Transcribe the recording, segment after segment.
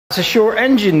It's a short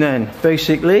engine then,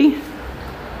 basically.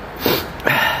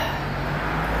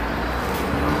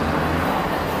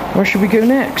 Where should we go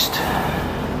next?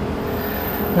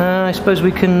 I suppose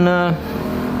we can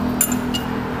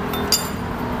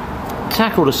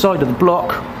tackle the side of the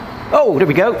block. Oh, there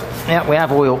we go. Yeah, we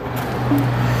have oil.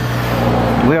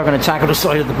 We are going to tackle the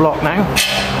side of the block now.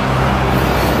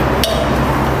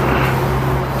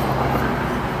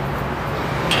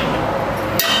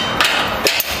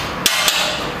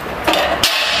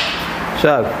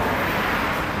 So,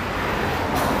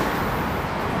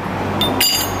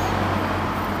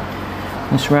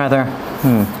 it's rather,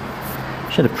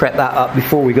 should have prepped that up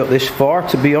before we got this far,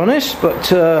 to be honest,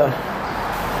 but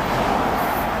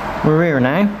we're here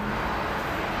now.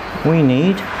 We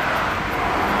need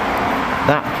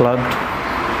that plugged,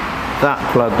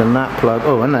 and that plugged.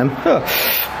 Oh, and them.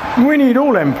 We need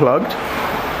all them plugged.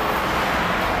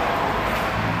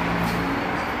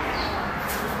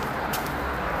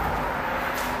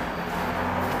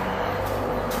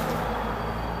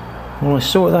 Well, I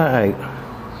sort that out.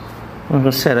 Like I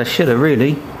said, I should have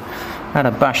really had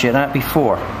a bash at that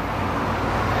before.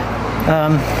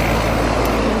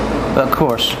 But of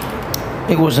course,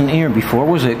 it wasn't here before,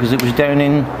 was it? Because it was down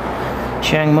in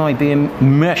Chiang Mai being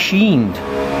machined.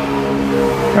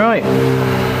 Right.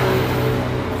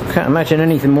 I can't imagine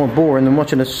anything more boring than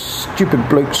watching a stupid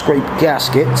bloke scrape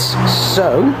gaskets.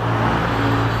 So,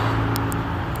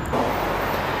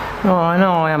 oh, I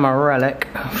know I am a relic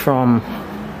from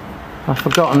a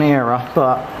forgotten era,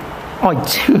 but I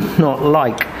do not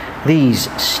like these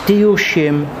steel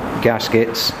shim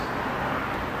gaskets.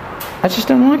 I just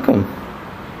don't like them.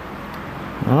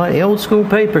 I like the old school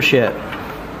paper shit.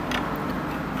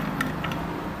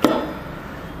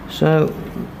 So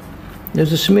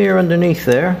there's a smear underneath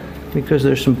there because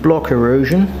there's some block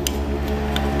erosion,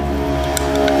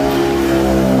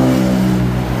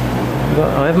 but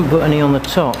I haven't put any on the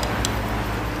top.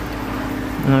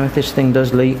 Now if this thing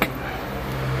does leak,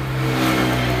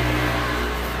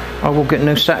 I will get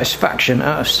no satisfaction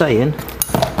out of saying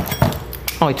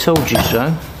I told you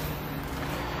so,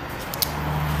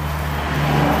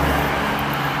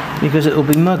 because it'll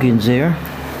be muggins here.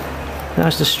 It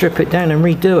has to strip it down and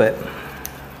redo it.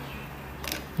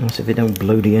 That's if it don't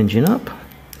blow the engine up.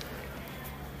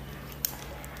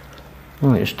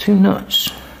 Right, there's two nuts.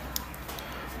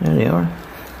 There they are.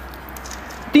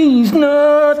 These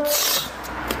nuts!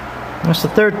 That's the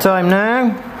third time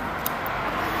now.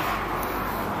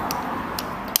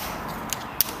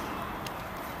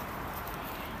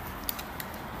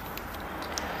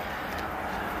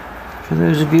 For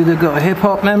those of you that got a hip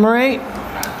hop memory,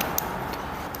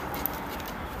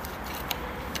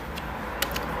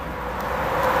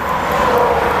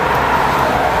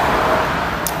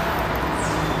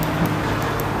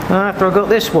 after I got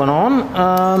this one on,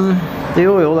 the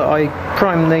oil that I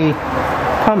primed the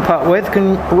pump up with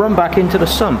can run back into the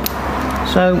sump.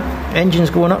 So, engine's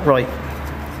going up right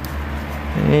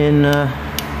in a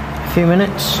few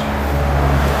minutes.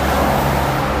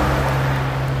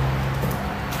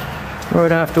 Right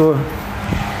after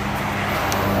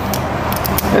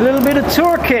a little bit of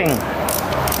torquing.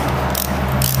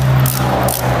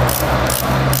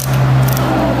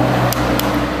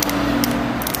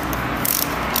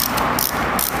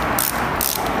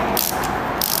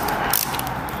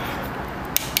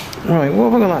 Right,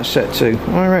 what have I got that set to?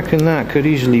 I reckon that could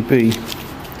easily be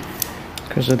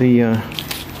because of the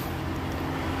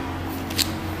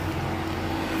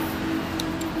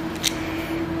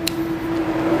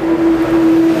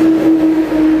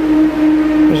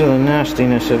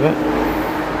nastiness of it.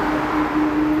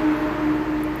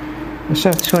 Let's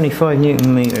have 25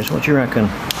 Newton meters. What do you reckon?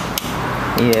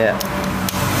 Yeah.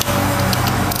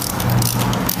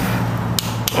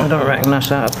 I don't reckon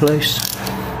that's out of place.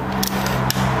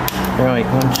 Right,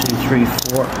 1, 2, 3,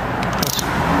 4.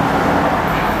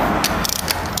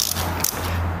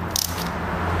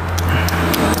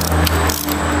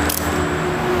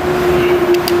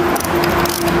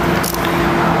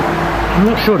 I'm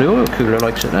not sure the oil cooler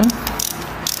likes it though.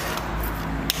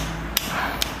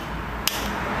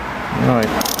 Right.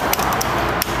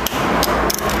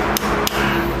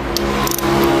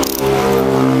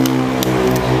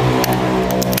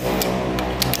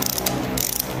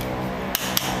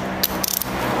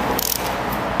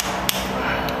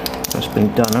 That's been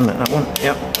done, hasn't it? That one?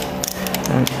 Yep.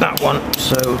 And that one.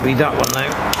 So it would be that one now.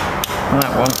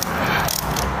 That one.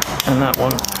 And that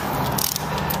one.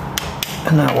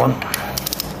 And that one.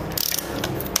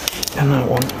 And that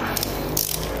one.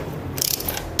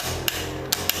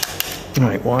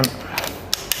 Right, 1,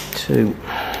 2,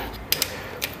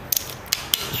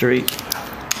 3,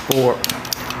 4,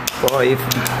 5, 6,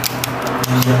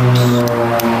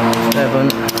 7,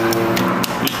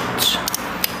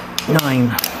 8, 9,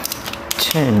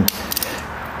 10,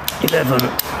 11,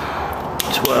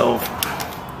 12,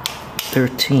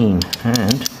 13,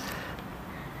 and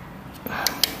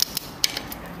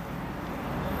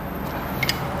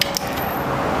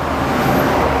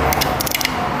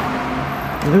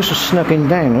those are snugging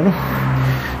down.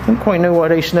 I don't quite know why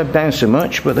they snugged down so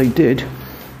much, but they did.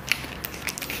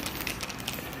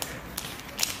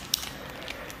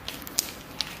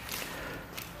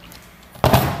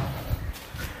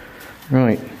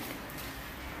 Right.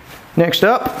 Next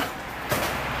up,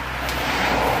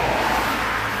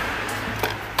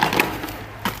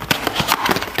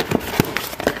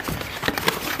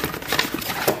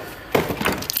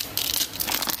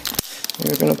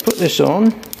 we're going to put this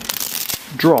on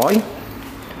dry.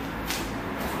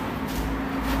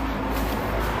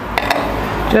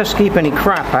 Just keep any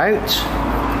crap out.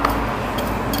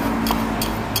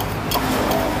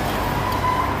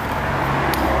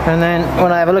 And then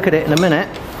when I have a look at it in a minute,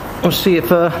 we'll see if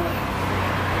the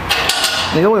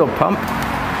oil pump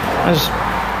has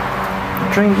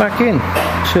drained back in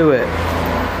to it.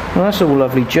 Well, that's all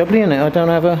lovely jubbly, isn't it? I don't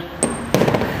have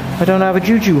a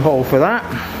juju hole for that.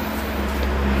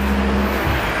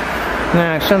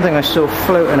 Now, something I saw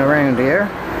floating around here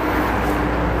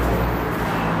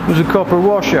was a copper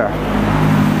washer,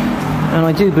 and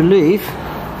I do believe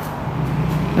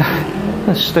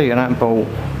let's stay in that bolt.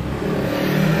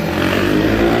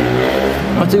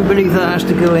 I do believe that has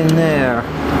to go in there,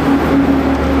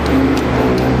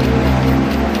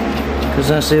 because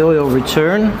that's the oil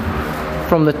return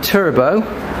from the turbo,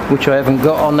 which I haven't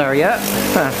got on there yet.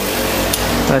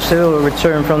 That's the oil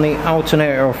return from the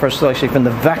alternator, or first actually from the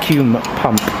vacuum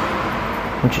pump,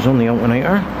 which is on the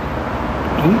alternator.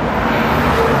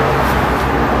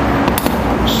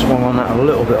 Swung on that a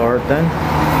little bit hard then.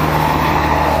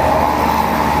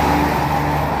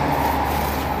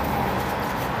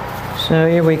 So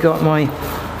here we got my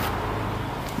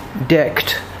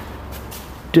deck,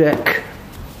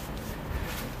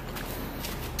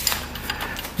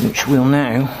 which we'll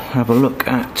now have a look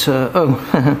at. Oh,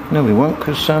 no we won't,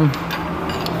 because I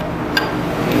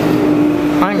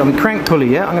ain't got my crank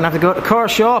pulley yet. I'm going to have to go to the car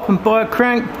shop and buy a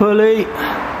crank pulley.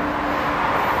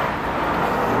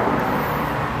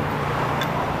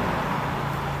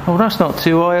 Oh, that's not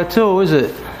too high at all, is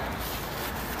it?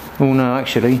 Oh no,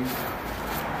 actually.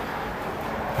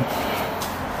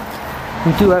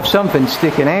 We do have something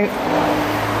sticking out.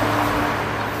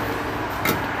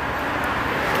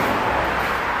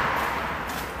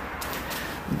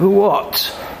 But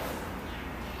what?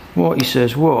 What, he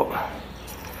says, what?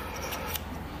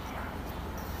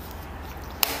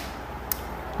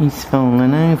 He's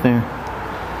falling over.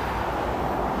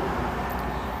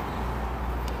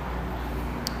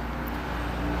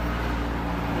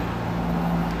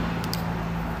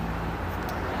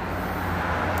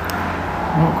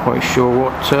 Not quite sure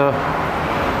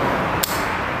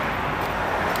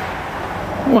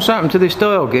what's happened to this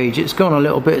dial gauge. It's gone a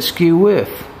little bit skew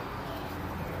with.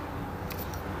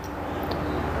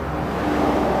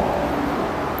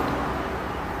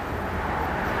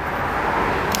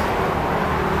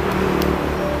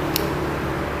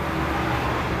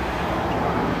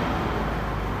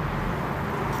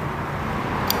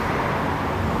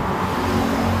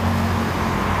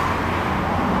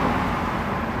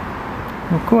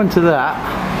 According to that,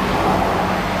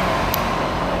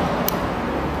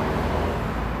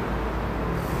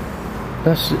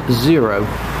 that's 0.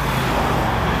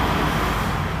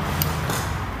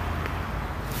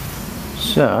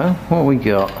 So, what we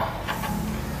got?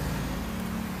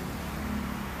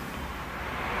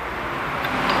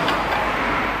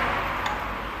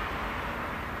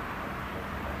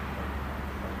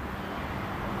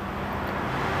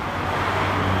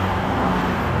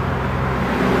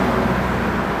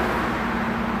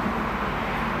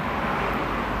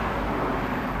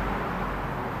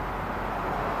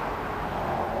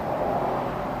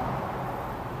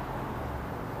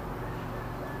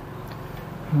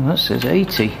 Well, that says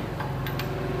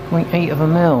 80.8 of a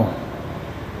mil.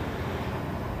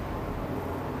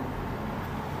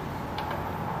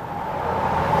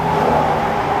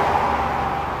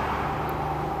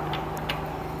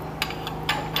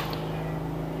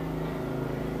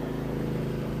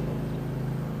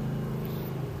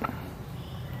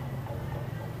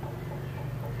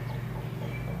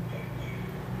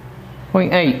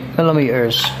 .8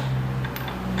 millimeters.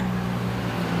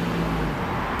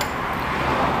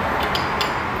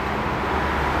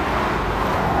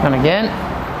 And again,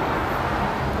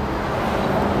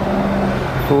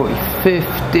 40.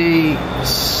 50,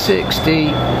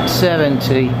 60,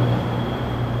 70,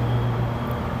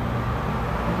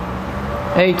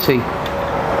 80.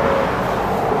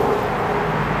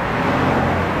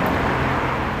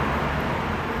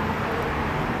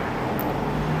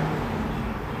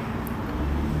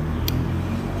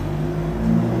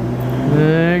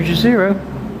 There's your 0.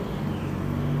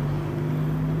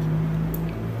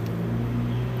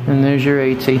 And there's your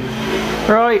 80.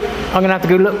 Right, I'm gonna have to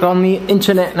go look on the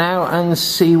internet now and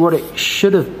see what it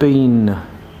should have been.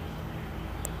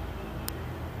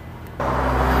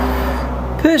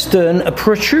 Piston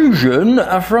protrusion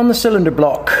from the cylinder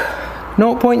block.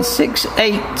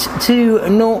 0.68 to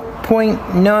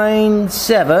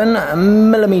 0.97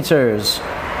 millimeters.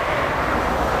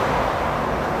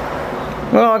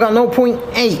 Well, I got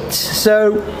 0.8,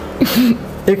 so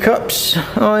hiccups.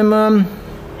 I'm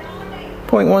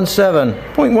 0.17.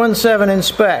 0.17 in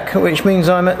spec, which means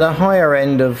I'm at the higher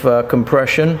end of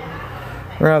compression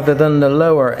rather than the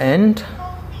lower end.